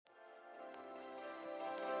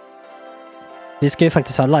Vi ska ju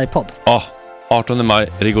faktiskt ha livepodd. Ja, 18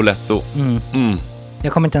 maj, Rigoletto.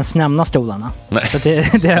 Jag kommer inte ens nämna stolarna. Nej. För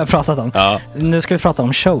det har jag pratat om. Ja. Nu ska vi prata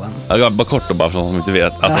om showen. Ja, bara kort då, bara för de som inte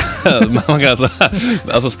vet. Man kan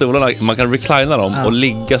alltså stolarna, man kan reclina dem och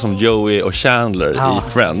ligga som Joey och Chandler i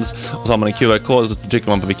Friends. Och så har man en QR-kod och så trycker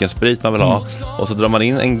man på vilken sprit man vill ha. Och så drar man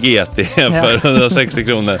in en GT för 160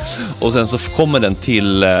 kronor. Och sen så kommer den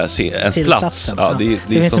till ens plats. Ja, det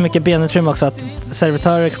finns så mycket benutrymme också att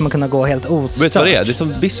servitörer kommer kunna gå helt ostört. Vet du vad det är? Det är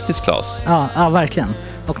som business class. Ja, verkligen.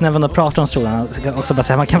 Och när vi då pratar om stolarna så kan jag också bara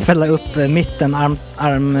säga att man kan fälla upp mitten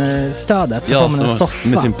armstödet så får man en soffa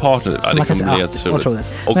med sin partner. Ja, det kommer bli helt otroligt.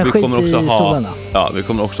 Och men vi kommer också stolarna. vi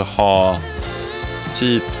kommer också ha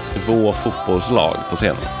typ 2 fotbollslag på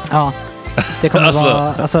scenen. Ja. Det kommer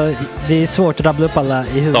vara, alltså det är svårt att rabbla upp alla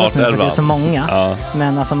i huvudet nu för det är så många. Ja.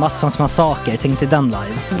 Men alltså Mattssons massaker, tänk till den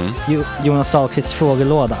live. Jonas Dahlqvists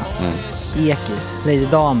frågelåda. Ekis, Lady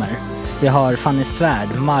Damer. Vi har Fanny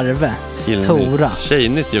Svärd, Marve, Tora.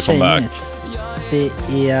 Tjejnytt gör comeback. Det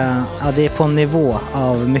är på en nivå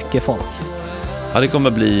av mycket folk. Ja, det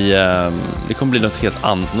kommer bli något helt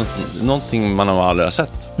annat. Någonting man har aldrig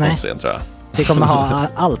sett på scen, tror jag. Vi kommer ha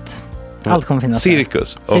allt. Allt kommer finnas.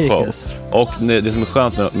 Cirkus. Och det som är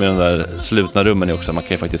skönt med de där slutna rummen är också att man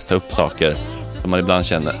kan ju faktiskt ta upp saker som man ibland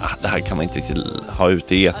känner det här kan man inte riktigt ha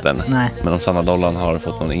ute i etern. Nej. Men om Sanna Dollan har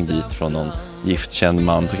fått någon invit från någon giftkänd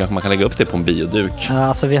man så kanske man kan lägga upp det på en bioduk. Ja,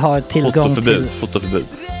 alltså vi har tillgång till fotoförbud.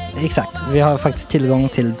 Exakt, vi har faktiskt tillgång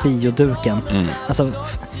till bioduken. Alltså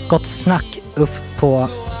gott snack upp på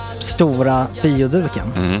stora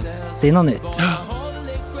bioduken. Det är något nytt.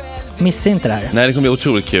 Missa inte det här. Nej, det kommer bli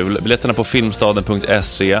otroligt kul. Biljetterna på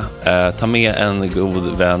filmstaden.se. Ta med en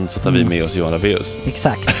god vän så tar vi med oss Johan Rabaeus.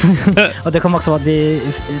 Exakt. Och det kommer också vara det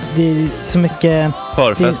är så mycket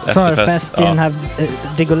förfest i den här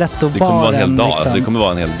Rigoletto-baren. Det kommer vara en hel dag. Liksom. Det kommer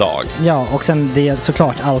vara en hel dag. Ja, och sen det är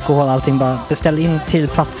såklart alkohol, allting. Bara beställ in till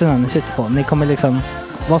platserna ni sitter på. Ni kommer liksom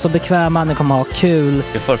vara så bekväma, ni kommer ha kul.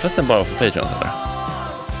 Är förfesten bara för Patreon eller?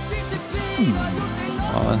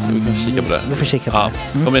 Ja, vi kan kika på det. Vi får kika på det.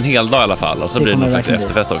 Det kommer en hel dag i alla fall. Och så blir det någon slags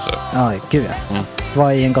efterfest också. Ja, gud ja.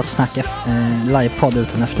 Vad är en gott snack livepodd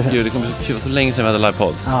utan efterfest? Gud, det kommer bli kul. Så länge sedan vi hade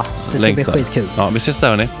livepodd. Ja, det ska bli skitkul. Ja, vi ses där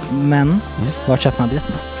hörni. Men, vart köper man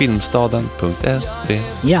biljetterna? Filmstaden.se.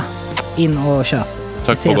 Ja, in och köp.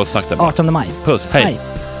 Tack på gott snack där. 18 maj. Puss, hej.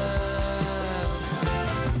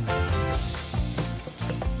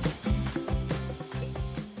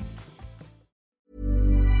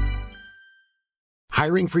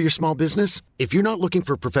 Hiring for your small business? If you're not looking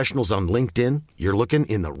for professionals on LinkedIn, you're looking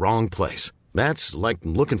in the wrong place. That's like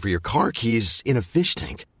looking for your car keys in a fish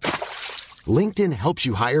tank. LinkedIn helps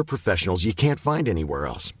you hire professionals you can't find anywhere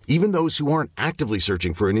else, even those who aren't actively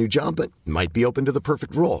searching for a new job but might be open to the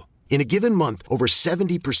perfect role. In a given month, over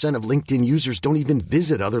 70% of LinkedIn users don't even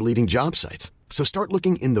visit other leading job sites. So start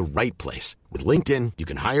looking in the right place. With LinkedIn, you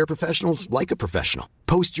can hire professionals like a professional.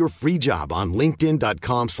 Post your free job on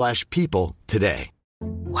linkedin.com/people today.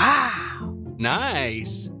 Wow.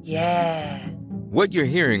 Nice. Yeah. What you're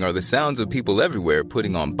hearing are the sounds of people everywhere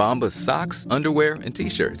putting on Bombas socks, underwear, and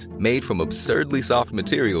T-shirts made from absurdly soft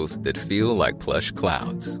materials that feel like plush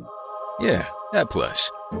clouds. Yeah, that plush.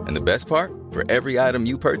 And the best part? For every item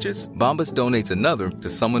you purchase, Bombas donates another to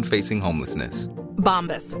someone facing homelessness.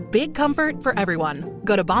 Bombas. Big comfort for everyone.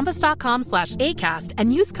 Go to bombas.com/ACAST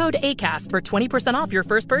and use code ACAST for 20% off your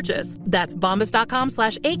first purchase. That's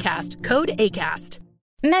bombas.com/ACAST. Code ACAST.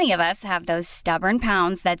 Many of us have those stubborn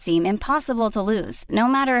pounds that seem impossible to lose, no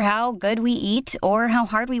matter how good we eat or how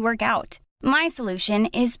hard we work out. My solution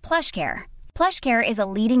is PlushCare. PlushCare is a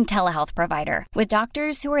leading telehealth provider with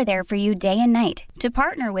doctors who are there for you day and night to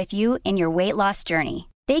partner with you in your weight loss journey.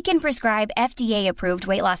 They can prescribe FDA-approved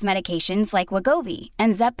weight loss medications like Wegovy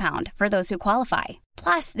and Zepbound for those who qualify.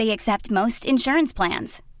 Plus, they accept most insurance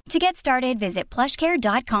plans. To get started, visit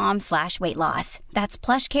plushcare.com/weightloss. That's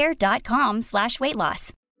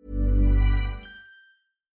plushcare.com/weightloss.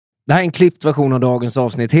 Det här är en klippt version av dagens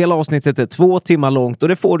avsnitt. Hela avsnittet är 2 timmar långt och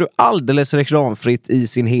det får du alldeles reklamfritt i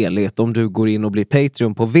sin helhet om du går in och blir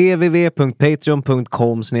Patreon på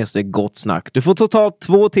www.patreon.com/gottsnack. Du får totalt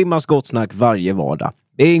 2 timmars gottsnack varje vardag.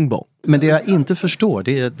 Bing bong. Men det jag inte förstår,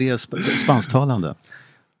 det är spansktalande.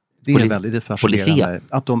 Det är väldigt fascinerande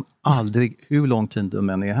att de aldrig, hur lång tid de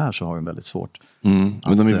än är här så har de väldigt svårt. Men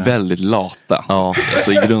de är väldigt lata. Ja,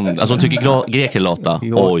 alltså i grunden. Alltså de tycker greker är lata.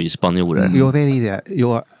 Oj, spanjorer. Jag vet inte.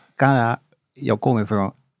 Jag kommer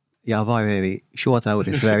från, jag var i 28 år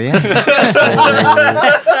i Sverige.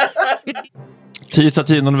 Tisdag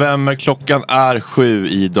 10 november, klockan är 7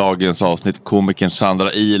 i dagens avsnitt. Komikern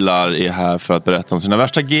Sandra Ilar är här för att berätta om sina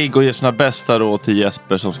värsta gig och ge sina bästa råd till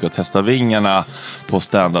Jesper som ska testa vingarna på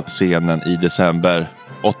stand-up-scenen i december.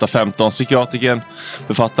 8.15, psykiatriken,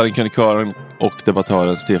 författaren, kronikören och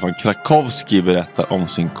debattören Stefan Krakowski berättar om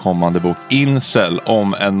sin kommande bok Incel,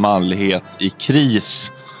 om en manlighet i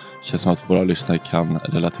kris. Känns som att våra lyssnare kan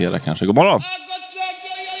relatera kanske. God morgon!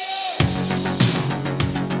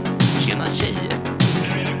 Tjena tjejer.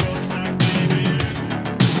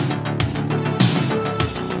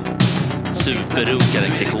 Superrunkare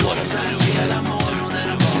Gregoren.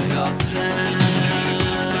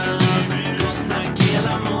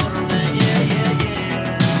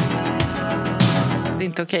 Det är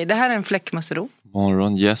inte okej. Det här är en fläckmussero.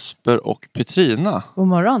 Morgon Jesper och Petrina. God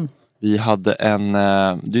morgon. Vi hade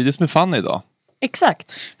det är det som är Fanny idag.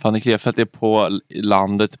 Exakt. Fanny Klefelt är på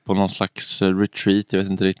landet på någon slags retreat, jag vet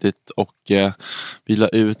inte riktigt. Och vi la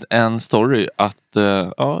ut en story att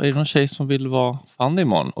är det någon tjej som vill vara Fanny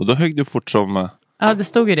imorgon? Och då högg du fort som... Ja, det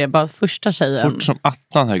stod ju det. Bara första tjejen. Fort som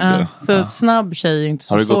attan högg du. Så snabb tjej är inte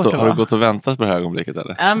så svårt att vara. Har du gått och väntat på det här ögonblicket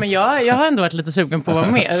eller? Ja, men jag har ändå varit lite sugen på att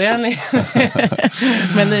vara med.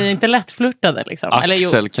 Men ni är inte lättflirtade liksom.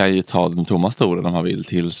 Axel kan ju ta den tomma stolen om han vill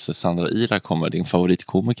tills Sandra Ira kommer. Din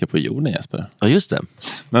favoritkomiker på jorden, Jesper. Ja, just det.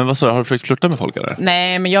 Men vad sa du? Har du försökt flirta med folk eller?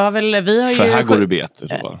 Nej, men jag har väl... För här går det bet.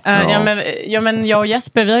 Men jag och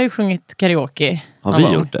Jesper, vi har ju sjungit karaoke. Har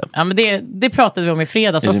vi gjort det? Ja, men det pratade vi om i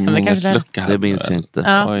fredags också. Det minns jag inte.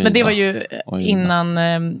 Ja, men det var ju innan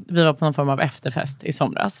vi var på någon form av efterfest i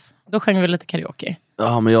somras. Då sjöng vi lite karaoke.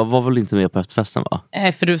 Ja, men jag var väl inte med på efterfesten, va?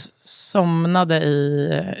 För du somnade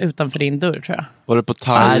utanför din dörr, tror jag. Var det på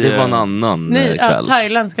Nej, det var en annan kväll. Ja,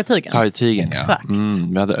 thailändska tigern. Thai-tigern, ja. Exakt.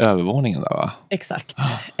 Vi hade övervåningen där, va? Exakt.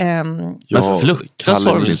 Men flirta så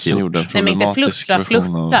har du inte gjort. Nej, men inte flirta.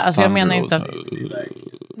 Alltså jag menar inte att...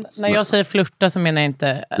 När jag säger flirta så menar jag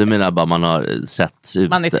inte... Du menar bara man har sett ut.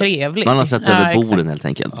 Man är trevlig. Man har sett över borden helt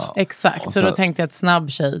enkelt. Ja. Exakt, så då tänkte jag att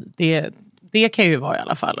snabb tjej, det kan ju vara i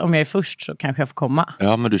alla fall. Om jag är först så kanske jag får komma.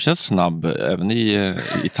 Ja, men du känns snabb även i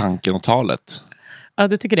tanken och talet. Ja,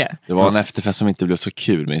 du tycker det? Det var en efterfest som inte blev så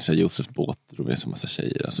kul med Josef Båt och med så massa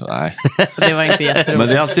tjejer. Alltså, nej. Det var inte jätteroligt. Men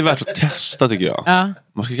det är alltid värt att testa, tycker jag. Ja.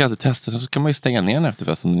 Man ska alltid testa, så kan man ju stänga ner en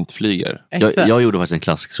efterfest om den inte flyger. Jag gjorde faktiskt en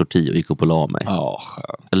klassisk sorti och gick upp och la mig. Ja,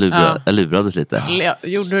 skönt. Jag lurades lite.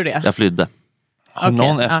 Gjorde du det? Jag flydde. Har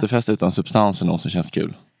någon efterfest utan substanser någon som känns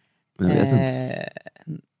kul? Jag vet inte.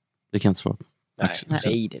 Det kan jag inte svara.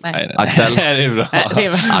 Nej. Axel. Det är bra.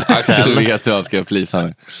 Axel vet hur han ska plisa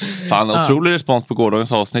nu. Fan, otrolig respons på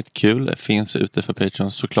gårdagens avsnitt. Kul. Finns ute för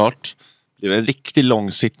Patreon såklart. Det var en riktig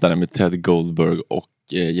långsittare med Ted Goldberg och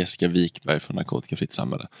Jessica Wikberg från Narkotikafritt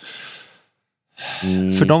samhälle.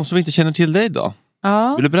 För de som inte känner till dig då.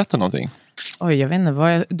 Vill du berätta någonting? Oj, jag vet inte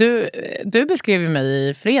vad du beskrev ju mig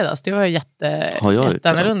i fredags. Det var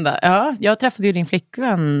jätteannorlunda. Ja, jag träffade ju din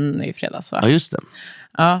flickvän i fredags, va? Ja, just det.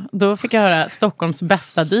 Ja, då fick jag höra Stockholms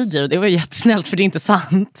bästa DJ. Det var jättesnällt för det är inte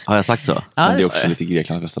sant. Har jag sagt så? Ja, det är också lite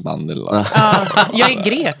Greklands bästa band. Eller? Ja, jag är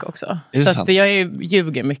grek också. Så att jag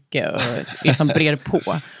ljuger mycket och liksom brer på.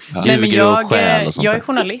 Ja. Nej, men jag är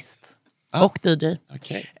journalist och DJ.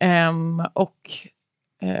 Okay.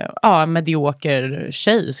 Medioker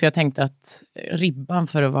tjej. Så jag tänkte att ribban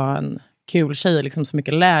för att vara en kul tjej är liksom så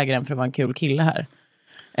mycket lägre än för att vara en kul kille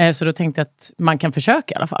här. Så då tänkte jag att man kan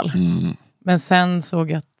försöka i alla fall. Men sen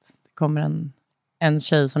såg jag att det kommer en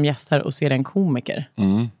tjej som gästar och ser en komiker.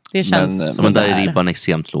 Det känns men där är ribban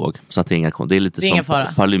extremt låg. Så att det är inga det är lite som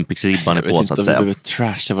Paralympics-ribban är på, så att säga. Jag vet inte om vi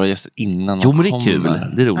behöver trasha våra gäster innan. Jo, men det är kul.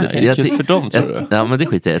 Det är roligt. Okay. Det är kul för dem, tror du? Ja, men det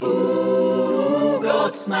skiter jag.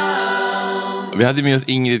 Vi hade med oss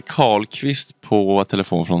Ingrid Karlqvist på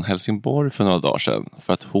telefon från Helsingborg för några dagar sedan.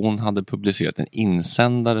 För att hon hade publicerat en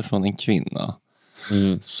insändare från en kvinna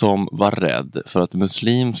som var rädd för att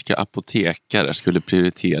muslimska apotekare skulle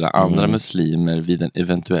prioritera andra muslimer vid en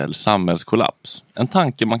eventuell samhällskollaps. En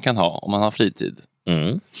tanke man kan ha om man har fritid.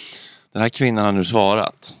 Den här kvinnan har nu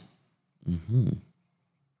svarat.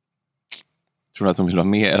 Tror du att hon vill vara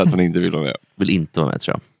med eller att hon inte vill vara med? Vill inte vara med,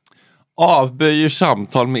 tror jag. Avböjer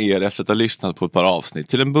samtal med er efter att ha lyssnat på ett par avsnitt.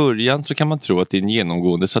 Till en början så kan man tro att det är en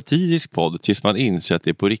genomgående satirisk podd tills man inser att det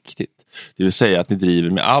är på riktigt. Det vill säga att ni driver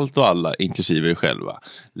med allt och alla, inklusive er själva.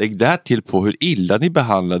 Lägg där till på hur illa ni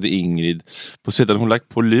behandlade Ingrid på sedan hon lagt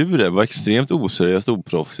på luren var extremt oseriöst och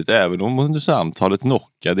oproffsigt, även om under samtalet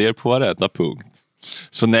knockade er på varenda punkt.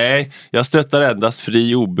 Så nej, jag stöttar endast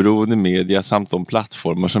fri oberoende media samt de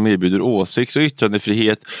plattformar som erbjuder åsikts- och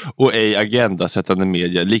yttrandefrihet och ej agendasättande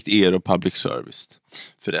media likt er och public service.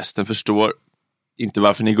 Förresten förstår inte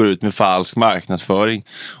varför ni går ut med falsk marknadsföring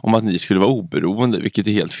om att ni skulle vara oberoende, vilket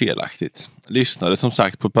är helt felaktigt. Lyssnade som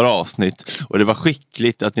sagt på ett par avsnitt och det var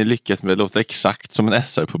skickligt att ni lyckats med att låta exakt som en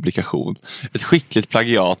SR-publikation. Ett skickligt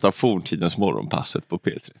plagiat av forntidens morgonpasset på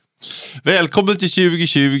P3. Välkommen till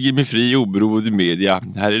 2020 med fri oberoende media.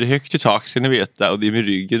 Här är det högt i tak, ska ni veta, och det är med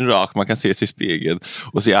ryggen rak man kan se sig i spegeln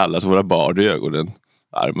och se alla våra barn i ögonen.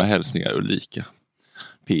 Varma hälsningar Ulrika.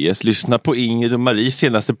 PS, lyssna på Ingrid och Maries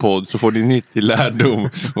senaste podd så får ni nyttig lärdom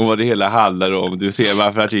om vad det hela handlar om. Du ser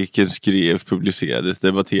varför artikeln skrevs, publicerades,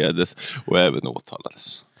 debatterades och även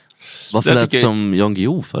åtalades. Varför lät som Jan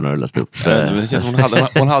Guillou för när du läste upp?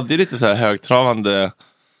 Hon hade ju lite så här högtravande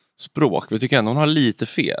språk. Jag tycker ändå hon har lite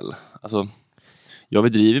fel. Alltså, jag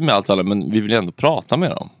vill driva med allt alla, men vi vill ändå prata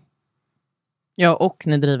med dem. Ja, och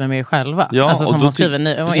ni driver med er själva. Ja, alltså, som hon skriver,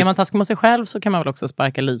 är man taskig mot sig själv så kan man väl också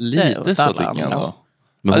sparka lite åt så alla andra. andra.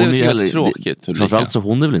 Men hon är helt tråkigt. Framförallt så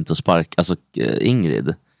hon är väl inte att sparka, alltså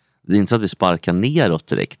Ingrid. Det är inte så att vi sparkar neråt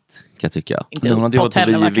direkt, kan jag tycka. Hon hade ju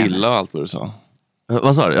varit i villa och allt vad du sa.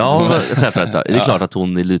 Vad sa du? Ja, det är klart att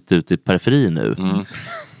hon är lite ute i periferin nu.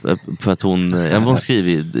 För att hon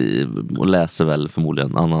skriver och läser väl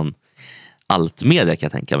förmodligen annan altmedia, kan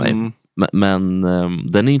jag tänka mig. Men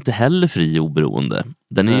den är ju inte heller fri och oberoende.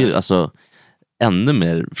 Den är ju alltså ännu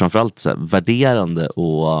mer, framförallt så här, värderande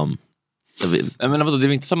och... Men vadå, det är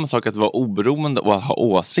inte samma sak att vara oberoende och att ha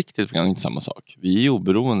åsikter, det är inte samma sak. Vi är ju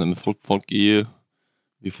oberoende, men folk är ju...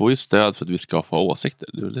 Vi får ju stöd för att vi ska få åsikter.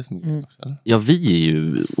 Det är väl det som är också, ja, vi är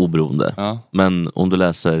ju oberoende. Ja. Men om du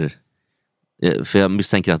läser... För jag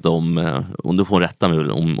misstänker att om du får rätta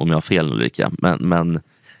mig om jag har fel Ulrika, men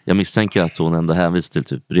jag misstänker att hon ändå hänvisar till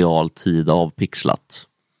typ realtid avpixlat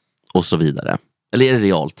och så vidare. Eller är det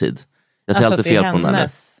realtid? Jag säger alltid fel på den där.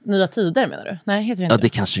 Nya tider menar du? Nej, heter det inte. Ja, det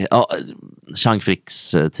kanske Chang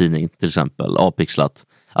Fricks tidning till exempel, avpixlat.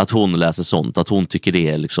 Att hon läser sånt, att hon tycker det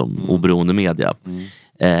är liksom oberoende media.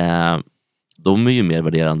 De är ju mer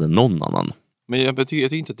värderande än någon annan. Men jag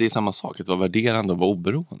tycker inte att det är samma sak att vara värderande och vara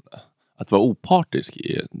oberoende. Att vara opartisk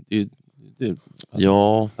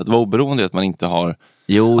att vara oberoende är att man inte har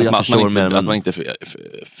att man inte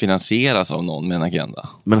finansieras av någon med en agenda.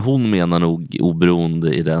 Men hon menar nog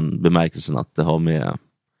oberoende i den bemärkelsen att det har med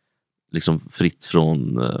liksom fritt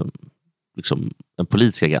från liksom en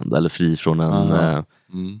politisk agenda eller fri från en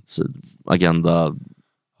agenda,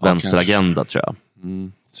 vänsteragenda tror jag.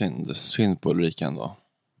 Synd på Ulrika ändå.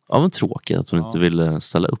 Ja, men tråkigt att hon inte ville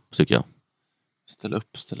ställa upp, tycker jag. Ställa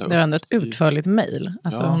upp. Det var ändå ett utförligt mejl.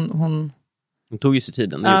 Alltså hon tog ju sig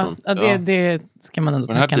tiden. Det ska man ändå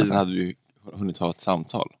tänka på. Den här tiden hade vi hunnit ha ett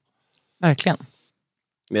samtal. Verkligen.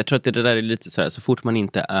 Men jag tror att det där är lite så här, så fort man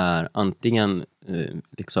inte är antingen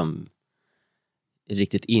liksom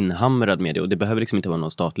riktigt inhamrad med det, och det behöver liksom inte vara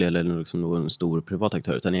någon statlig eller liksom någon stor privat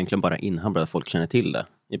aktör, utan egentligen bara inhamrad att folk känner till det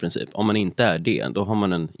i princip. Om man inte är det, då har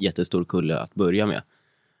man en jättestor kulle att börja med.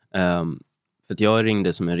 För att jag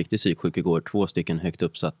ringde som en riktig psyksjuk igår 3 stycken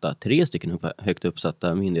högt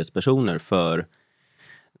uppsatta myndighetspersoner för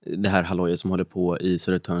det här hallojet som håller på i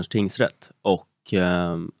Södertörns tingsrätt. Och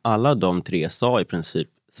alla de 3 sa i princip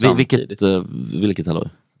samtidigt. Vilket halloj?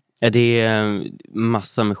 Det är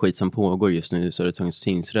massa med skit som pågår just nu i Södertörns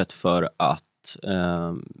tingsrätt för att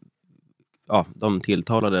de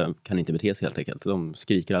tilltalade kan inte bete sig helt enkelt. De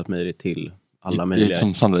skriker allt möjligt till alla möjliga. Det är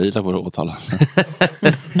som Sandra Ila på åtala.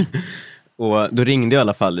 Och då ringde jag i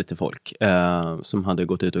alla fall lite folk som hade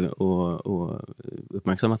gått ut och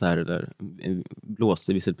uppmärksammat det här, eller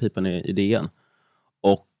blåste visselpipan i DN.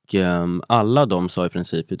 Och alla de sa i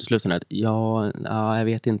princip uteslutande att jag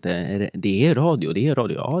vet inte, det är radio.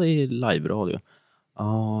 Ja, det är live-radio.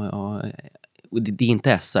 Ja. Och det är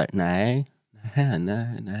inte SR. Nej.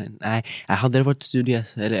 Hade det varit studio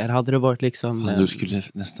eller hade det varit liksom... Du skulle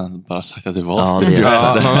nästan bara sagt att det var studio.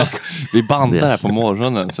 Vi bandar här på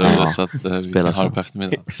morgonen så att vi kan höra på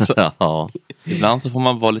eftermiddagen. Ibland så får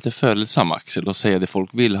man vara lite följsam, Axel, och säga det folk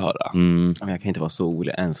vill höra. Men jag kan inte vara så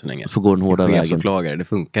orolig än så länge. Får gå den hårda vägen. Chefsåklagare, det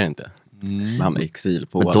funkar inte. Man är exil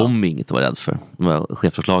på. Men de är inget att vara rädd för. De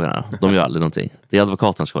chefsåklagarna, de gör aldrig någonting. Det är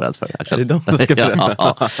advokaten som ska vara rädd för, Axel. Det är de som ska vara rädd.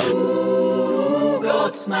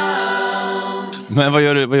 Men vad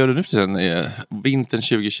gör du nu till den vintern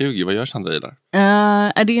 2020? Vad gör Sandra där?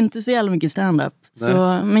 Det är inte så jävla mycket stand-up.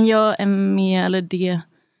 Men jag är med, eller det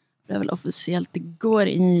är väl officiellt igår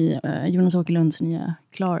i Jonas Åkerlunds nya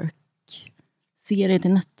Clark-serie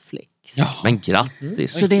till Netflix. Ja, men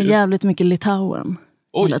grattis! Så det är jävligt mycket Litauen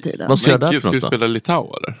hela tiden. Vad ska du där för något då? Ska du spela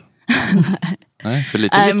Litauen eller? Nej, för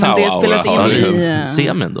lite Litauen. Men det spelas in i...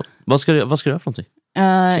 Semin då? Vad ska du göra för någonting?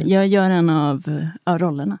 Jag gör en av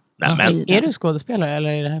rollerna. Men är du skådespelare eller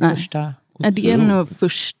är det här första? Det är nog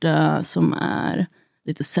första som är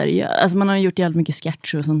lite seriös. Alltså man har gjort jävligt mycket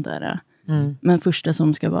sketcher och sånt där. Men första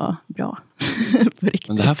som ska vara bra. På riktigt.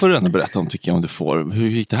 Men det här får du ändå berätta om, tycker jag, om du får. Hur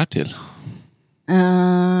gick det här till?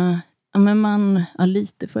 Men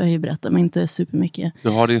lite får jag ju berätta, men inte supermycket. Du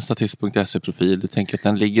har din statist.se-profil, du tänker att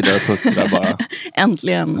den ligger där och puttrar bara.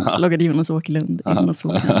 Äntligen loggade Jonas Åkerlund in och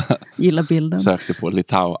såg. Gilla bilden. Sökte på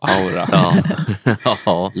Litau-aura.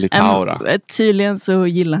 Litaura. Tydligen så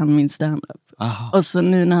gillar han min stand-up. Och så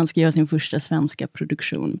nu när han ska göra sin första svenska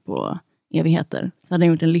produktion på evigheter, så hade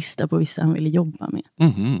han gjort en lista på vissa han ville jobba med.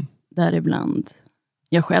 Däribland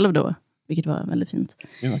jag själv då. Vilket var väldigt fint.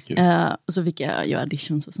 Det var kul. Och så fick jag göra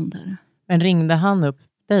auditions och sånt där. Men ringde han upp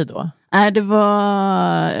dig då? Nej, det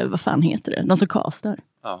var... Vad fan heter det? De som castar.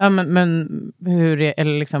 Ja, men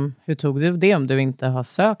hur tog du det om du inte har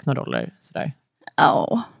sökt några roller? Sådär?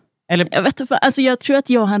 Ja. Eller... Jag vet inte. Alltså jag tror att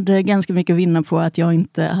jag hade ganska mycket att vinna på att jag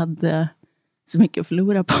inte hade så mycket att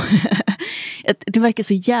förlora på. Det verkar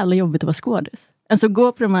så jävla jobbigt att vara skådis. Alltså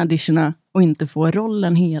gå på de här auditionerna och inte få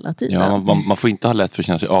rollen hela tiden. Ja, man får inte ha lätt för att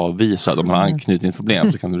känna sig avvisad. Om man har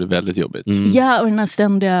anknytningsproblem så kan det bli väldigt jobbigt. Ja, och den här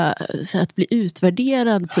ständiga att bli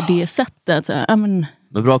utvärderad på det sättet. Men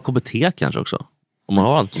bra KBT kanske också. Om man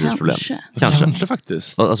har anknytningsproblem. Kanske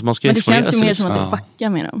faktiskt. Alltså man ska men det känns ju mer som att det fuckar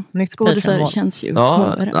med dem. Skådisar känns ju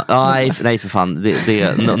nej för fan.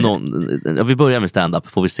 Vi börjar med stand-up,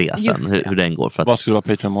 får vi se sen hur den går. För att... Vad skulle vara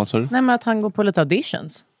Patreon-mål, sa du? Nej, men att han går på lite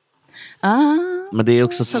auditions. Men det är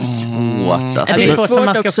också svårt. Alltså. Det är svårt för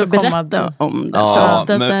man ska också berätta om det. Ja,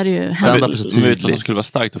 för är det ju... Stand-up är så tydligt. Men det skulle vara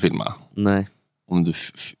starkt att filma. Nej. Om du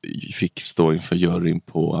fick stå inför juryn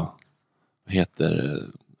på, vad heter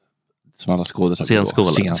som alla skådespelare.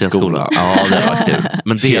 Scenskola. Ja, det var kul.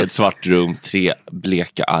 Men det är ett svart rum, 3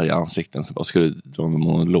 bleka arga ansikten som bara skulle dra en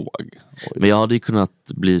monolog. Men jag hade ju kunnat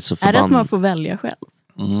bli så förbannad. Är det att man får välja själv?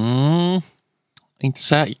 Inte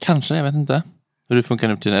säkert, kanske, jag vet inte. Hur det funkar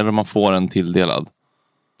nu till, eller om man får en tilldelad.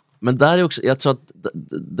 Men där är också, jag tror att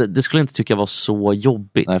det skulle inte tycka var så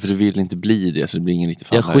jobbigt. Nej, för du vill inte bli det, så det blir ingen riktigt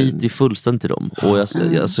fan. Jag skiter fullständigt i dem. Och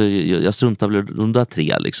jag struntar väl de där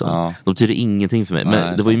 3 liksom. De betyder ingenting för mig.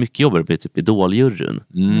 Men det var ju mycket jobbare med typ Idoljuryn.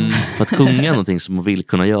 För att sjunga någonting som man vill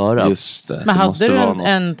kunna göra. Just det. Men hade du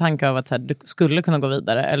en tanke av att så här, du skulle kunna gå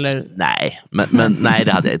vidare? Eller? Nej, men nej,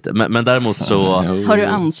 det hade jag inte. Men däremot så... Har du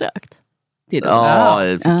ansökt? Ja,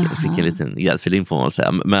 jag fick en liten hjälpfilm får man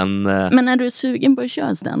säga. Men är du sugen på att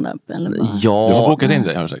köra stand-up? Eller ja, du har bokat in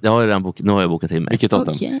det, har du sagt? Jag har redan nu har jag bokat in mig. Vilket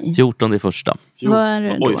datum? 14 i första. Vad är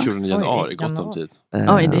det då? 14 januari, gott om tid.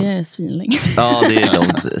 Oj, det är svinlänge. Ja, det är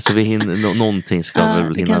långt. Så vi hinner, någonting ska vi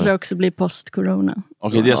väl hinna. Det kanske också blir post-corona.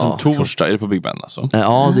 Okej, det är som torsdag, är det på Big Ben alltså?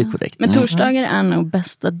 Ja, det är korrekt. Men torsdagar är nog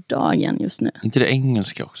bästa dagen just nu. Inte det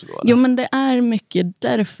engelska också då? Eller? Jo, men det är mycket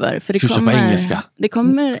därför. För det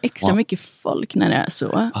kommer extra mycket folk när det är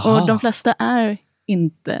så. Och de flesta är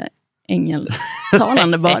inte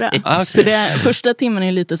engelsktalande bara. Så första timmen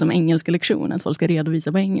är lite som engelska lektion, att folk ska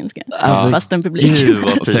redovisa på engelska. Fast en publik. Gud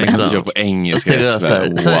vad pinsamt. På engelska.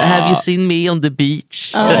 So have you seen me on the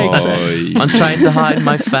beach? I'm trying to hide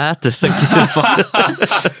my fat.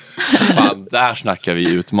 Fan, där snackar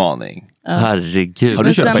vi utmaning. Herregud. Har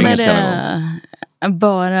du kört på engelska någon gång?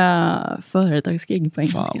 Bara företagsgig på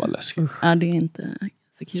engelska. Fan vad läskigt. Ja, det är inte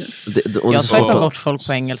så kul. Jag swipar bort folk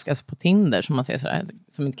på engelska, alltså på Tinder som man säger sådär,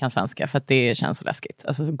 som inte kan svenska, för att det känns så läskigt.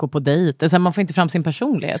 Alltså gå på dejt, alltså, man får inte fram sin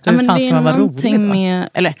personlighet. Hur fan ska man vara rolig med,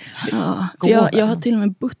 eller, jag har till och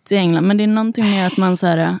med bott i England, men det är någonting med att man så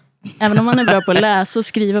här, även om man är bra på att läsa och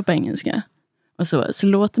skriva på engelska och så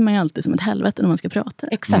låter man ju alltid som ett helvete när man ska prata.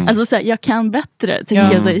 Exakt. Alltså så här, jag kan bättre,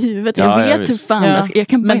 tänker jag så i huvudet. Jag vet hur fan jag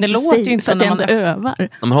kan bara men det inte låter säga ju inte för att jag inte övar.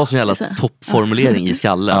 Man har sån jävla toppformulering i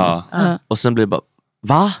skallen. Och sen blir det bara,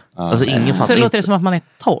 va? Alltså ingen fattar. Så låter det som att man är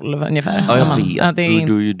 12 ungefär. Ja, jag vet. Ja, det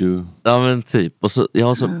är Ja, men typ. Och så, jag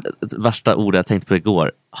har så värsta ordet jag tänkte på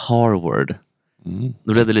igår. Harvard.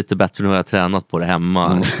 Nu blev det lite bättre, nu har jag tränat på det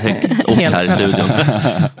hemma högt och här i studion.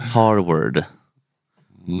 Harvard.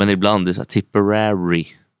 Men ibland är det så här, Tipperary.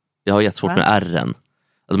 Jag har jättesvårt med R-en.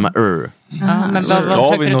 De här men vad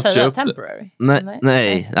försöker du säga? Temporary?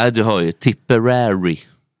 Nej, du hör ju Tipperary.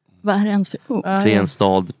 Vad är det ens för ord? Det är en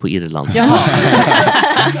stad på Irland.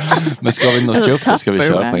 Men ska vi notcha upp det? Ska vi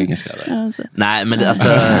köra på engelska? Alltså. Nej, men alltså,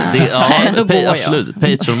 absolut.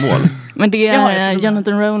 Patreon-mål. Men det är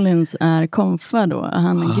Jonathan Rollins är konfa då.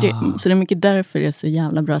 Han är grym. Så det är mycket därför det är så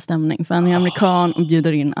jävla bra stämning. För han är amerikan och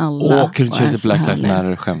bjuder in alla. Kunde inte köra lite Black Lives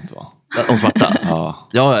Matter-skämt va? Om svarta?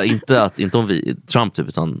 Ja, inte om vi Trump typ,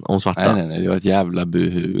 utan om svarta. Nej, det var ett jävla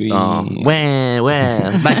buhu. Ja.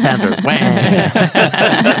 Black Panthers.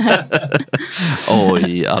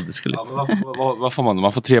 Oj, det skulle... Vad får man?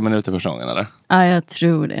 Man får 3 minuter första gången, eller? Ja, jag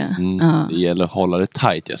tror det. Det gäller att hålla det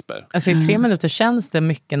tight, Jesper. Alltså i 3 minuter känns det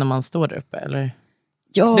mycket när man står där uppe, eller?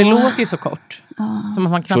 Ja. Det låter ju så kort. Som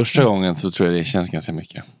att man knappt... Första gången så tror jag det känns ganska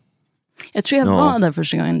mycket. Jag tror jag var där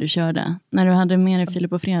första gången du körde. När du hade med dig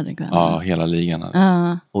Filip och Fredrik. Ja, hela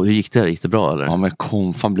ligan. Och hur gick det? Gick det bra, eller? Ja, men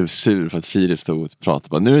Konfan blev sur för att Filip stod och pratade.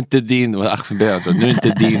 Bara, nu är inte din, nu är inte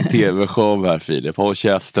din tv-show här, Filip. Håll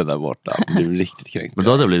käften där borta. Han blev riktigt kränkt. Men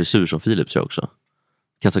då hade jag blivit sur som Filip, tror jag också.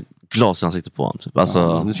 Kasta glas i ansiktet på honom. Typ.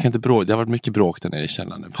 Alltså... du ska inte bråka. Det har varit mycket bråk där nere i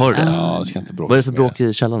källaren. Har det? Ja, du ska inte bråka. Vad är det för bråk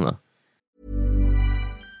i källaren då?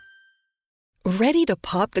 Ready to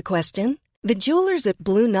pop the question? The jewelers at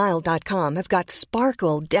BlueNile.com have got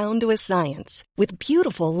sparkle down to a science with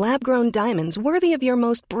beautiful lab-grown diamonds worthy of your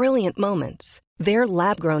most brilliant moments. Their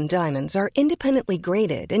lab-grown diamonds are independently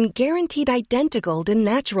graded and guaranteed identical to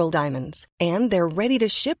natural diamonds, and they're ready to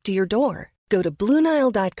ship to your door. Go to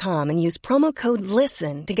BlueNile.com and use promo code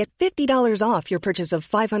LISTEN to get $50 off your purchase of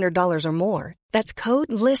 $500 or more. That's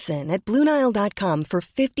code LISTEN at BlueNile.com for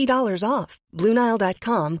 $50 off.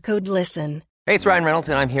 BlueNile.com, code LISTEN. Hey, it's Ryan Reynolds,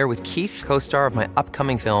 and I'm here with Keith, co-star of my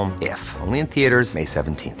upcoming film, If, only in theaters May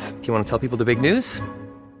 17th. Do you want to tell people the big news?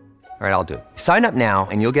 All right, I'll do it. Sign up now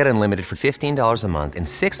and you'll get unlimited for $15 a month and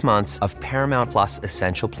 6 months of Paramount Plus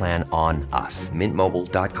Essential Plan on us.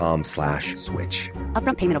 MintMobile.com/switch.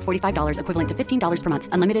 Upfront payment of $45 equivalent to $15 per month.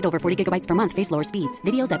 Unlimited over 40 gigabytes per month. Face lower speeds.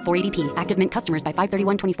 Videos at 480p. Active Mint customers by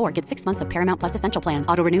 531.24 get 6 months of Paramount Plus Essential Plan.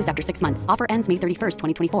 Auto renews after 6 months. Offer ends May 31st,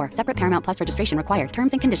 2024. Separate Paramount Plus registration required.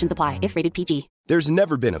 Terms and conditions apply if rated PG. There's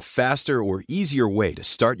never been a faster or easier way to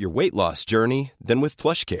start your weight loss journey than with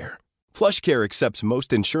PlushCare. PlushCare accepts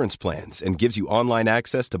most insurance plans and gives you online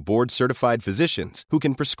access to board-certified physicians who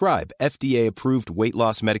can prescribe FDA-approved weight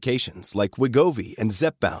loss medications like Wegovy and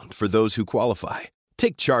Zepbound for those who qualify.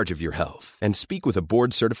 Take charge of your health and speak with a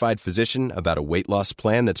board-certified physician about a weight loss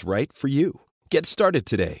plan that's right for you. Get started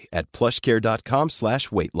today at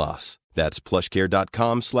plushcare.com/weightloss. That's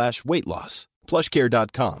plushcare.com/weightloss.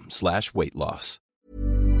 plushcare.com/weightloss.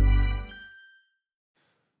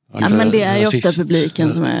 Ja, men det är ju ofta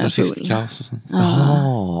publiken som är full.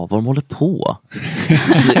 Jaha, vad de håller på.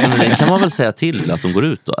 Det kan man väl säga till att de går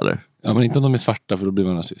ut då, eller? Ja, men inte om de är svarta, för då blir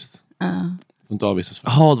man rasist. Inte avvisas.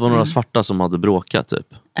 Jaha, det var några svarta som hade bråkat typ.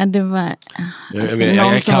 Ja, det var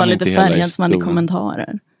någon som var lite färgad som hade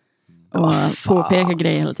kommentarer. Och påpeka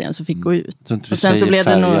grejer hela tiden, så fick gå ut. Och sen så blev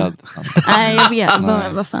det nog... Nej, jag vet.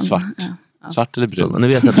 Vad fan. Svart. Svart eller brun? Så, nu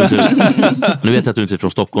vet jag att du inte är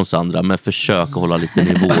från Stockholm, Sandra, men försök att hålla lite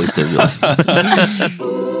nivå i studion.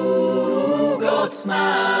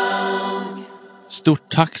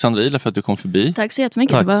 Stort tack, Sandra Ila, för att du kom förbi. Tack så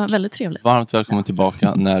jättemycket, tack. Det var väldigt trevligt. Varmt välkommen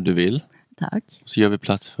tillbaka när du vill. Tack. Så gör vi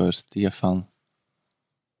plats för Stefan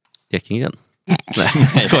Ekengren. Nej,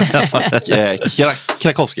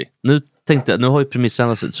 Krakowski. Nu har ju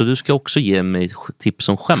premissen, så du ska också ge mig tips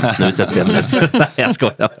om skämt nu. Nej, jag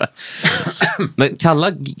skojar. Men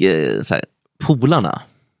kalla så här, polarna,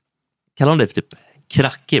 kallar de det för typ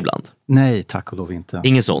kracke ibland? Nej, tack och lov inte.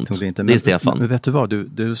 Ingen sånt. Det är Stefan. Men vet du vad, du,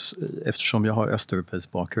 eftersom jag har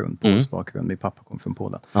östeuropeisk bakgrund, polsk bakgrund, min pappa kom från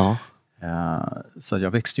Polen. Ja. Så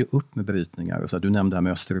jag växte ju upp med brytningar. Och så du nämnde det här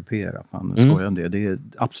med östeuropeer, att man skojar om det. Det är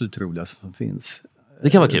absolut roligaste som finns. Det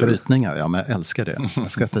kan vara kul. Brytningar, ja, men jag älskar det.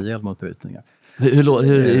 Jag skrattar ihjäl mot brytningar. Hur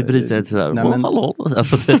är brytningar sådär?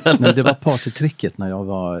 Nej, det var partytricket när jag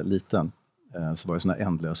var liten. Så var det såna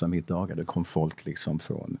ändlösa middagar. Det kom folk liksom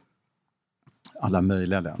från alla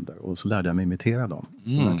möjliga länder. Och så lärde jag mig imitera dem. Så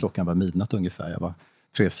när klockan var midnatt ungefär, jag var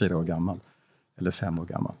 3-4 år gammal. Eller 5 år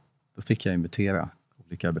gammal. Då fick jag imitera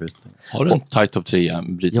olika brytningar. Har du en tight top 3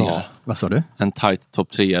 brytningar? Ja. Vad sa du? En tight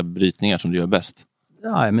top 3 brytningar som du gör bäst?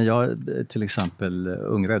 Ja, men jag till exempel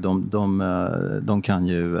Ungre, de kan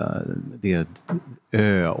ju det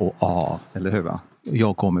Ö och A, eller hur va?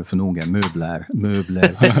 Jag kommer från Ungern, möbler.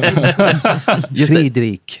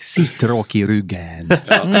 Fredrik, sitt rak i ryggen.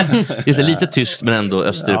 Just det, lite tyskt men ändå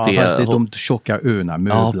östeuropé. Ja, fast det är de tjocka öarna,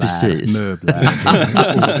 möbler.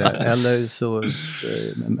 Eller så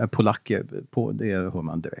polacker, det hör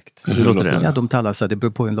man direkt. Hur låter det? Ja, de talar så, det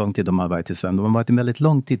beror på hur lång tid de har varit i Sverige. De har varit en väldigt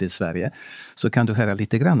lång tid i Sverige, så kan du höra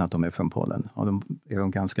lite grann att de är från Polen. Och är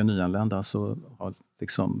de ganska nyanlända så har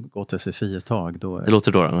liksom gått SFI ett tag. Det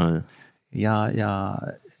låter då?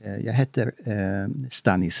 Jag heter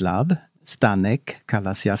Stanislav. Stanek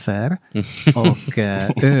kallas jag för. Och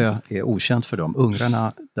Ö är okänt för dem.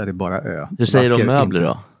 Ungrarna, där är bara Ö. Hur säger de möbler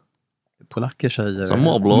då? polacker säger som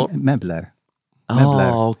möbler. Möbler.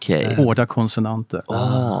 Okay. Hårda konsonanter.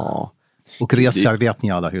 Och resar vet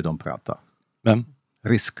ni alla hur de pratar. Vem?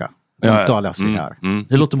 Ryska. De talar så här.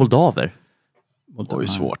 Hur låter moldaver? Det är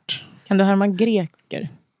svårt. Kan du härma greker?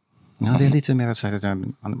 Ja, det är lite mer så här,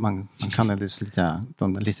 man kan det lite,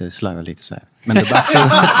 de lite slarvar lite så här. Men det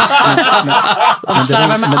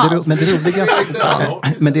men det roligaste,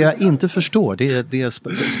 men det jag inte förstår, det är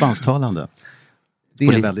spansktalande. Det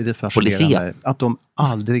är väldigt fascinerande att de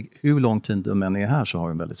aldrig, hur lång tid de än är här så har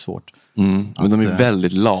de väldigt svårt. Men de är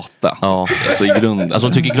väldigt lata. Ja, alltså i grund. Alltså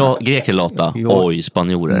de tycker greker är lata. Oj,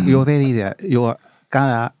 spanjorer. Jag vet inte.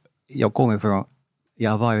 Jag kommer från,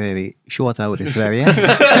 jag var i 28 år i Sverige.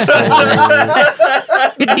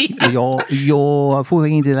 Jag får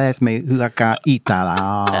inte lärt mig hur jag kan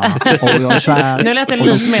itala. Nu lät det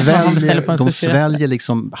lite mer som att man beställer på en de sväljer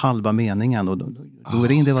liksom halva meningen och då är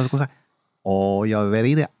det inte vad jag säga. Jag vet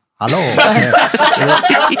inte. Hallå!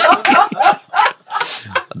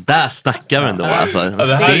 Där snackar vi ändå alltså.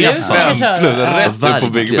 Stefan. Rätt på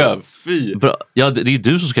Big Ben. Fy. Bra. Ja, det är ju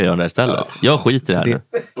du som ska göra det istället. Jag skiter i det här nu.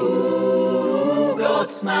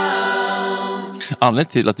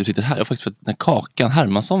 Anledningen till att du sitter här är faktiskt för att när Kakan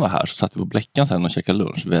Hermansson var här så satt vi på Bläckan sen och käkade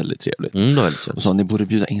lunch. Väldigt trevligt. Det var väldigt trevligt. Och så ni borde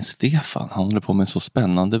bjuda in Stefan. Han håller på med en så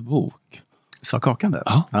spännande bok. Sa Kakan det?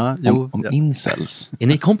 Ja, om incels. Är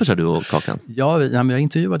ni kompisar du och Kakan? Ja, men jag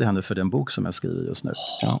intervjuade henne för den bok som jag skriver just nu.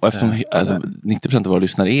 Ja, och eftersom 90% av våra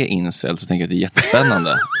lyssnare är incels så tänker jag att det är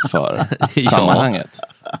jättespännande för sammanhanget.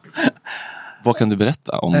 Vad kan du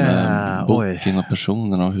berätta om boken och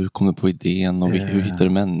personerna och hur kom du på idén och hur hittar du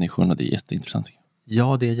människorna? Det är jätteintressant.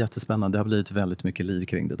 Ja, det är jättespännande. Det har blivit väldigt mycket liv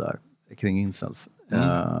kring det där, kring incels.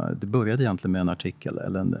 Det började egentligen med en artikel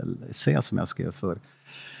eller en essä som jag skrev för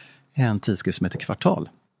en tidskrift som heter Kvartal.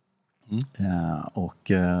 Och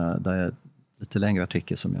där är lite längre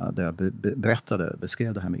artikel där jag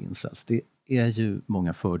beskrev det här med incels. Det är ju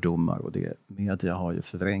många fördomar och media har ju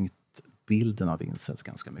förvrängt bilden av incels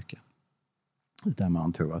ganska mycket. Där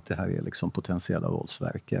man tror att det här är liksom potentiella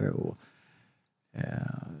våldsverkare och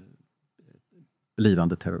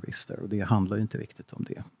blivande terrorister. Och det handlar ju inte riktigt om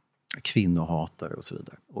det. Kvinnohatare och så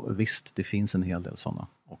vidare. Och visst, det finns en hel del sådana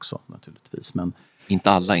också naturligtvis. Men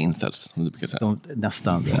inte alla incels, som du brukar säga.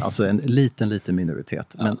 Nästan, alltså en liten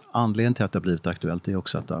minoritet. Ja. Men anledningen till att det har blivit aktuellt är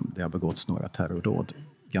också att det har begåtts några terrordåd.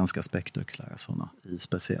 Ganska spektakulära sådana.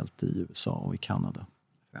 Speciellt i USA och i Kanada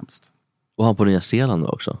främst. Och han på Nya Zeeland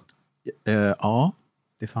också? Ja,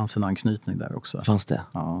 det fanns en anknytning där också. Fanns det?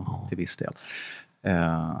 Ja, till viss del.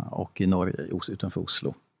 Och i Norge, utanför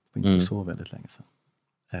Oslo. För inte så väldigt länge sedan.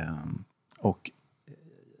 Och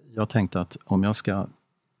jag tänkte att om jag ska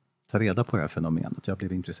ta reda på det här fenomenet, jag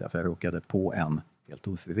blev intresserad för jag råkade på en helt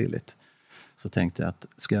ofrivilligt. Så tänkte jag att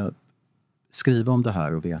ska jag skriva om det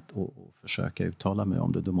här och försöka uttala mig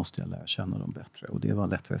om det, då måste jag lära känna dem bättre. Och det var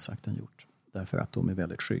lättare sagt än gjort. Därför att de är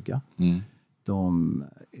väldigt skygga. De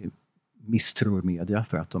misstror media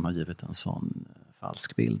för att de har givit en sån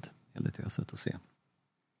falsk bild, enligt deras sätt att se.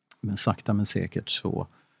 Men sakta men säkert så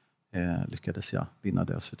lyckades jag vinna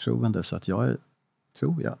deras förtroende. Så att jag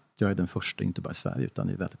är den första, inte bara i Sverige utan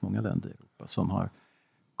i väldigt många länder i Europa, som har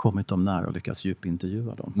kommit dem nära och lyckats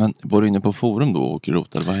djupintervjua dem. Men var du inne på forum då och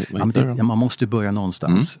rotade? Man måste börja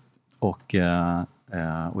någonstans. Och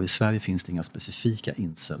i Sverige finns det inga specifika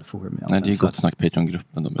incel-forum. Nej, det är Gott Snack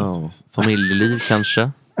Patreon-gruppen. Familjeliv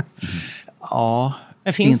kanske? Ja.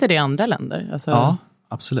 Men finns det i andra länder? Alltså, ja,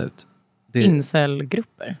 absolut.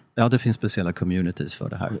 Incel-grupper? Ja, det finns speciella communities för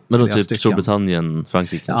det här. Men då typ Storbritannien,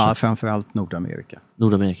 Frankrike kanske? Ja, framförallt Nordamerika.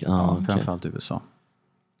 Nordamerika, ja. Framförallt USA.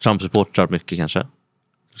 Trump-supportrar mycket kanske?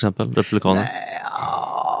 Till exempel, republikaner?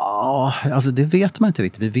 Ja, alltså det vet man inte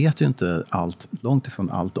riktigt. Vi vet ju inte långt ifrån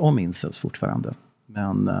allt om incels fortfarande.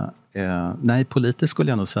 Men nej, politiskt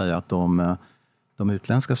skulle jag nog säga att de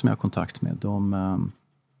utländska som jag har kontakt med,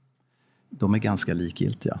 de är ganska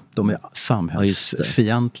likgiltiga. De är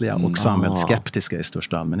samhällsfientliga och samhällsskeptiska i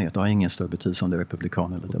största allmänhet. Det har ingen större betydelse om det är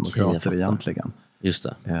republikaner eller demokrater egentligen. Just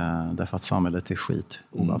det. Därför att samhället är skit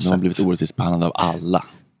oavsett. De har blivit orättvist behandlade av alla.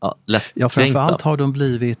 Ja, framförallt har de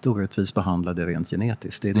blivit orättvist behandlade rent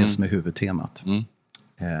genetiskt. Det är det som är huvudtemat.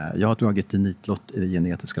 Jag har dragit det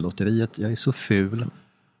genetiska lotteriet. Jag är så ful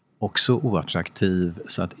och så oattraktiv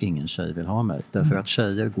så att ingen tjej vill ha mig. Därför att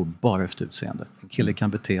tjejer går bara efter utseende. En kille kan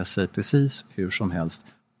bete sig precis hur som helst.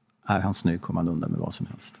 Är han snygg kommer han undan med vad som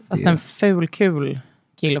helst. Fast en ful kul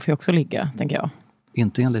kille får ju också ligga, tänker jag.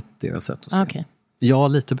 Inte enligt deras sätt att se. Okay. Ja,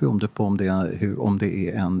 lite beroende på om det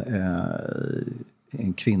är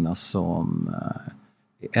en kvinna som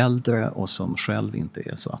är äldre och som själv inte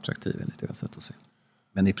är så attraktiv enligt deras sätt att se.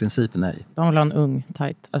 Men i princip nej. De vill ha en ung,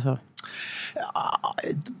 tight, alltså.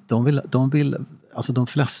 De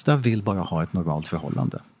flesta vill bara ha ett normalt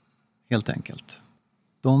förhållande. Helt enkelt.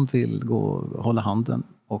 De vill hålla handen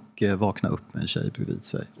och vakna upp med en tjej bredvid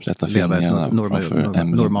sig. Leva ett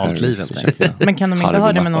normalt liv helt enkelt. Men kan de inte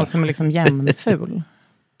ha det med någon som är liksom jämnful?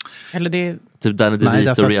 Eller det... Typ Danny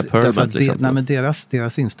DeVito och Rhea Perlman till exempel. Nej, men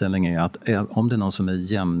deras inställning är att om det är någon som är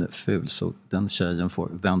jämnful så den tjejen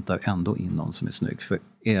väntar ändå in någon som är snygg. För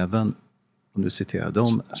även om du citerar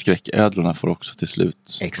dem... Skräcködlorna får också till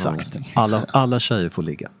slut. Exakt. Alla tjejer får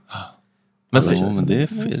ligga.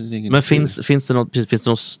 Men finns det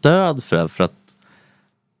något stöd för att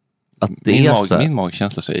det är så här? Min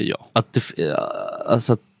magkänsla säger ja. Att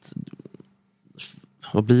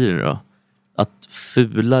vad blir det då? Att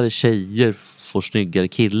fulare tjejer får snyggare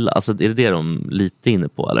killar. Alltså är det de lite inne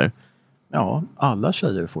på eller? Ja, alla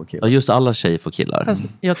tjejer får killar. Ja, just alla tjejer får killar. Fast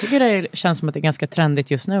jag tycker det känns som att det är ganska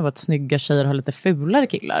trendigt just nu att snygga tjejer har lite fulare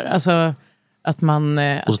killar. Alltså att man...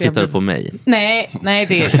 Och så tittar du på mig. Nej,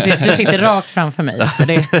 du sitter rakt framför mig.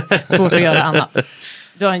 Det är svårt att göra annat.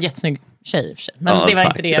 Du har en jättesnygg tjej i och för sig. Men det var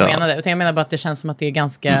inte det jag menade. Utan jag menar bara att det känns som att det är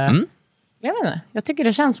ganska... Jag tycker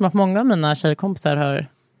det känns som att många av mina tjejkompisar har...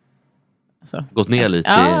 gått ner lite.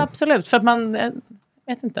 Ja, absolut. För att man...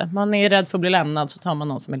 vet inte. Man är rädd för att bli lämnad så tar man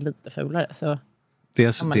någon som är lite fulare. Så det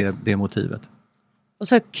är motivet. Och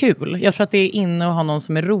så kul. Jag tror att det är inne att ha någon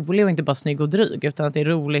som är rolig och inte bara snygg och dryg. Utan att det är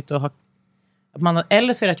roligt att ha...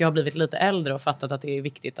 eller så är det att jag har blivit lite äldre och fattat att det är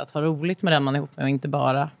viktigt att ha roligt med den man är ihop med och inte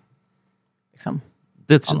bara... Liksom,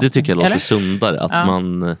 det tycker jag låter sundare. Att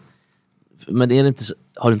man... Men är det inte,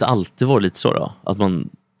 har det inte alltid varit lite så då? Att man,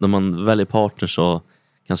 när man väljer partner så...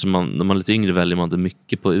 Kanske när man är lite yngre väljer man det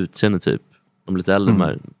mycket på utseende typ. De lite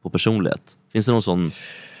äldre på personlighet. Finns det någon sån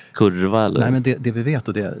kurva eller? Nej, men det vi vet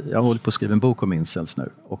och jag håller på att skriva en bok om incels nu.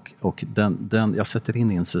 Och jag sätter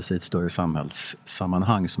in incels i ett större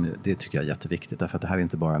samhällssammanhang det tycker jag är jätteviktigt. Därför att det här är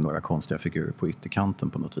inte bara några konstiga figurer på ytterkanten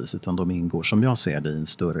på något vis. Utan de ingår som jag ser det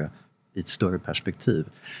i ett större perspektiv.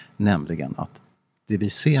 Nämligen att det vi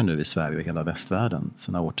ser nu i Sverige och hela västvärlden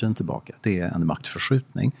sedan årtionden tillbaka. Det är en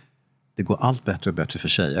maktförskjutning. Det går allt bättre och bättre för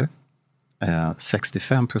tjejer.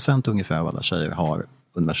 65% ungefär av alla tjejer har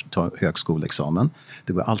högskoleexamen.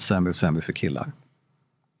 Det går allt sämre och sämre för killar.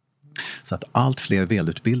 Så att allt fler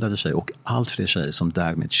välutbildade tjejer och allt fler tjejer som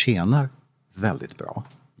därmed tjänar väldigt bra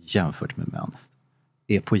jämfört med män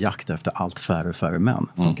är på jakt efter allt färre män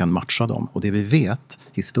som kan matcha dem. Och det vi vet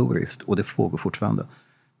historiskt, och det pågår fortfarande,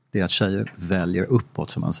 det är att tjejer väljer uppåt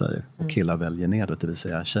som man säger och killar väljer nedåt. Det vill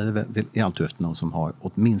säga tjejer är alltid efter någon som har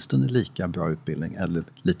åtminstone lika bra utbildning eller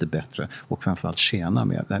lite bättre och framförallt tjäna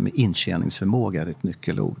mer. Det här med intjäningsförmåga är ett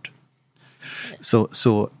nyckelord.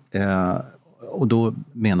 Och då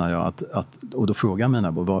menar jag och då frågar jag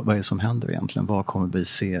mina vad är det som händer egentligen? Vad kommer vi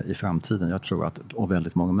se i framtiden? Jag tror att, och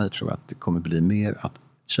väldigt många av mig tror att det kommer bli mer att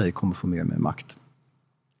tjejer kommer få mer makt.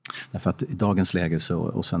 Därför att i dagens läge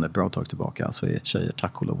och sen ett bra tag tillbaka så är tjejer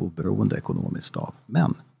tack och lov oberoende ekonomiskt av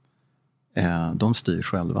män. De styr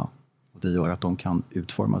själva och det gör att de kan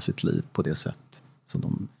utforma sitt liv på det sätt som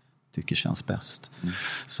de tycker känns bäst.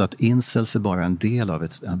 Så att incels är bara en del av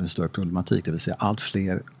en större problematik, det vill säga allt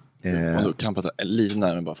fler du kan prata lite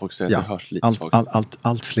närmare bara, folk säger att det hörs lite svagt.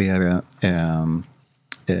 Allt fler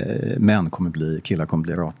killar kommer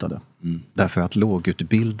bli ratade. Därför att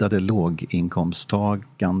lågutbildade,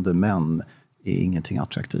 låginkomsttagande män är ingenting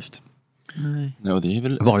attraktivt. Nej. Ja, det är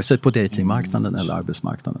väl... Vare sig på datingmarknaden eller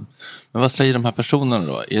arbetsmarknaden. Men vad säger de här personerna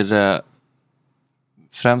då? Är det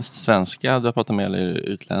främst svenska du har pratat med eller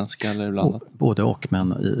utländska eller blandat? Både och,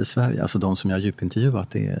 men i Sverige, alltså de som jag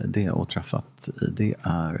djupintervjuat och träffat, det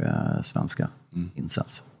är svenska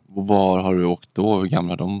incels. Och var har du åkt då? Hur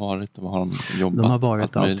gamla har de varit? Vad har de jobbat? De har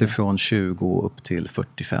varit alltifrån 20 upp till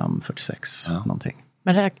 45-46 någonting.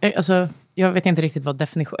 Men alltså, jag vet inte riktigt vad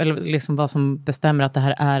definition eller liksom vad som bestämmer att det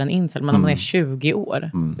här är en incel. Men om man är 20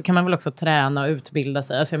 år, då kan man väl också träna och utbilda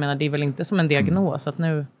sig. Alltså jag menar, det är väl inte som en diagnos att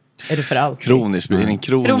nu är du för allt. Kronisk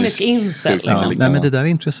incel. Liksom. Nej, men det där är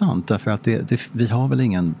intressant därför att vi har väl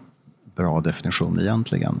ingen bra definition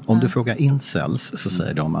egentligen. Om du frågar incels så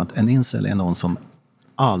säger de att en incel är någon som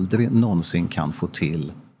aldrig någonsin kan få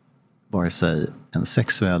till vare sig en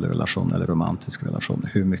sexuell relation eller romantisk relation,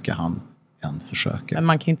 hur mycket han än försöker. Men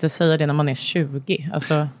man kan ju inte säga det när man är 20.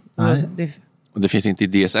 Alltså, och det finns inte i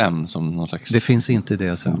DSM som någon slags... Det finns inte i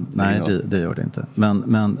DSM. Nej, det gör det inte.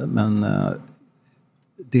 Men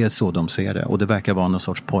det är så de ser det. Och det verkar vara någon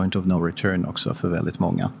sorts point of no return också för väldigt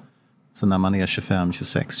många. Så när man är 25,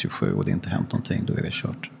 26, 27 och det inte hänt någonting, då är det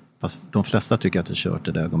kört. Fast de flesta tycker att det är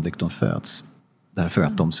kört det ögonblick de föds. Därför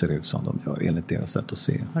att de ser ut som de gör enligt deras sätt att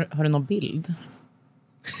se. Har du någon bild?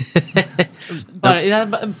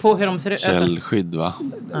 Bara på hur de ser ut. Källskydd, va?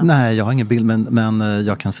 Nej, jag har ingen bild, men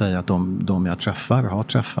jag kan säga att de jag har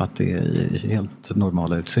träffat är i helt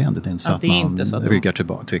normala utseende. Det är inte så att man ryggar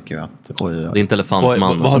tillbaka och tycker att oj. Det är inte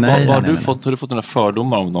elefantman. Har du fått några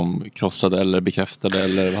fördomar om de krossade eller bekräftade?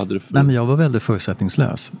 Eller vad hade du för... Nej, men jag var väldigt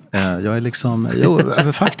förutsättningslös. Jag är liksom,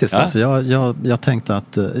 faktiskt. Alltså, jag tänkte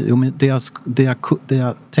att, men det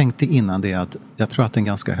jag tänkte innan det är att jag tror att en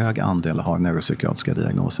ganska hög andel har neuropsykiatriska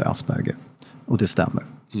diagnoser, Asperger. Och det stämmer.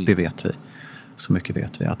 Det vet vi. Så mycket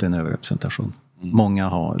vet vi att det är en överrepresentation.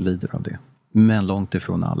 Många lider av det. Men långt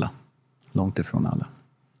ifrån alla.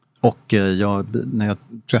 Och när jag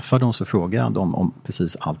träffar dem så frågar jag dem om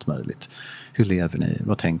precis allt möjligt. Hur lever ni?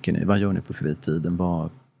 Vad tänker ni? Vad gör ni på fritiden?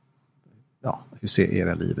 Hur ser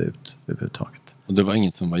era liv ut överhuvudtaget? Och det var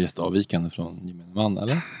inget som var jätteavvikande från gemene man,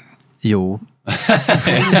 eller? Jo.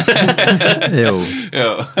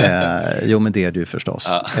 Jo, men det är det ju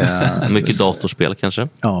förstås. Mycket datorspel kanske?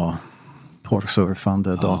 Ja,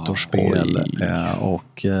 porrsurfande, datorspel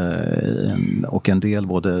och en del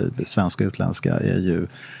både svenska och utländska är ju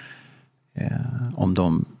om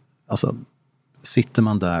de, alltså sitter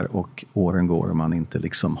man där och åren går och man inte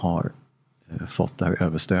liksom har fått det här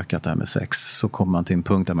överstökat där med sex, så kommer man till en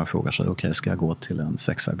punkt där man frågar sig, okej, ska jag gå till en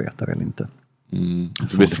sexarbetare eller inte?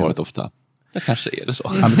 Det blir svaret ofta. Det kanske är det så.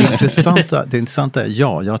 Ja, men det intressanta är,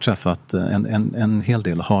 jag har träffat en hel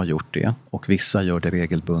del har gjort det och vissa gör det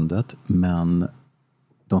regelbundet, men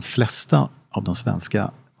de flesta av de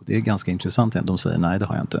svenska, och det är ganska intressant, de säger nej, det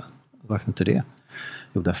har jag inte. Varför inte det?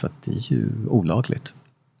 Jo, därför att det är ju olagligt.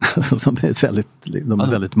 De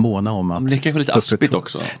är väldigt måna om att... Men det är kanske lite aspigt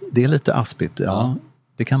också. Det är lite aspigt, ja.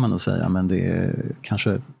 Det kan man nog säga, men det är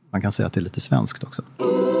kanske, man kan säga att det är lite svenskt också.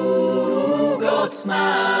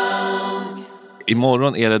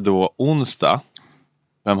 Imorgon är det då onsdag.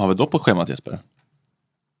 Vem har vi då på schemat, Jesper?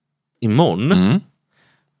 Imorgon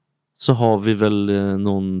så har vi väl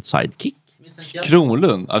någon sidekick.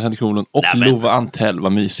 Alexander Kronlund och Lova Antell.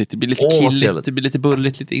 Vad mysigt. Det blir lite killigt, det blir lite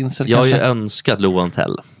burligt, lite incel. Jag har ju önskat Lova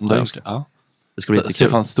Antell. Det ska bli jättekul.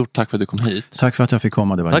 Stefan, stort tack för att du kom hit. Tack för att jag fick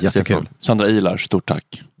komma, det var jättekul. Stefan. Sandra Ilar, stort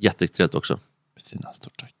tack. Jättetrevligt också. Petrina,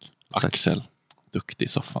 stort tack. Axel, duktig i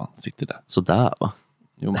soffan, sitter där. Sådär, va?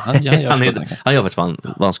 Jo, men han gör faktiskt vad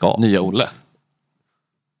han ska. Nya Olle.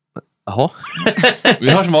 Jaha. Vi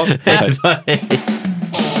hörs imorgon. Hej.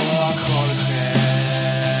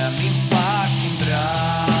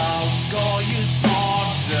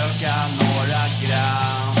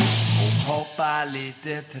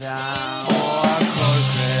 Lite tram och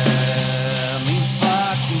Jorge, min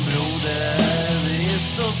fucking broder. Det är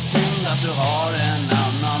så synd att du har en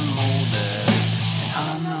annan moder. En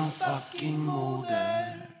annan fucking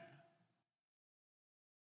moder.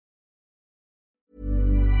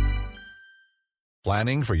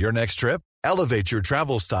 Planning for your next trip? Elevate your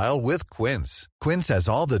travel style with Quince. Quince has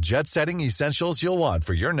all the jet-setting essentials you'll want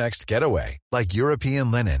for your next getaway, like European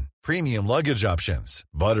linen, premium luggage options,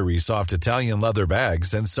 buttery soft Italian leather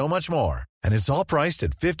bags, and so much more. And it's all priced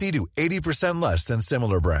at 50 to 80% less than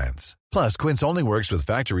similar brands. Plus, Quince only works with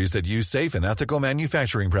factories that use safe and ethical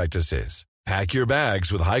manufacturing practices. Pack your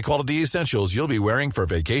bags with high-quality essentials you'll be wearing for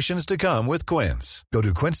vacations to come with Quince. Go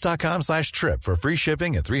to quince.com/trip for free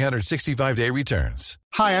shipping and 365-day returns.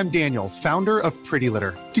 Hi, I'm Daniel, founder of Pretty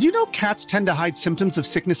Litter. Did you know cats tend to hide symptoms of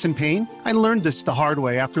sickness and pain? I learned this the hard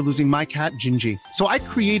way after losing my cat, Gingy. So I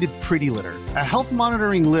created Pretty Litter, a health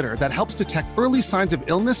monitoring litter that helps detect early signs of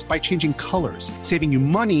illness by changing colors, saving you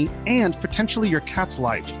money and potentially your cat's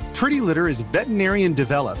life. Pretty Litter is veterinarian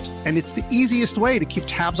developed, and it's the easiest way to keep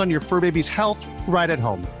tabs on your fur baby's health right at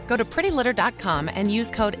home. Go to prettylitter.com and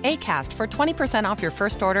use code ACAST for 20% off your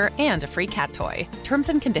first order and a free cat toy. Terms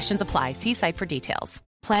and conditions apply. See site for details.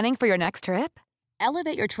 Planning for your next trip?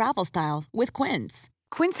 Elevate your travel style with Quince.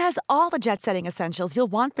 Quince has all the jet-setting essentials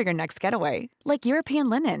you'll want for your next getaway, like European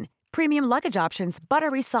linen, premium luggage options,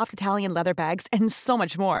 buttery soft Italian leather bags, and so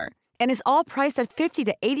much more. And is all priced at 50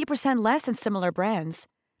 to 80% less than similar brands.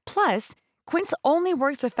 Plus, Quince only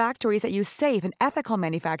works with factories that use safe and ethical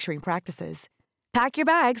manufacturing practices. Pack your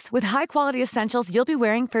bags with high-quality essentials you'll be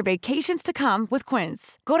wearing for vacations to come with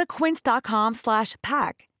Quince. Go to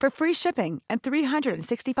quince.com/pack for free shipping and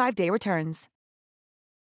 365-day returns.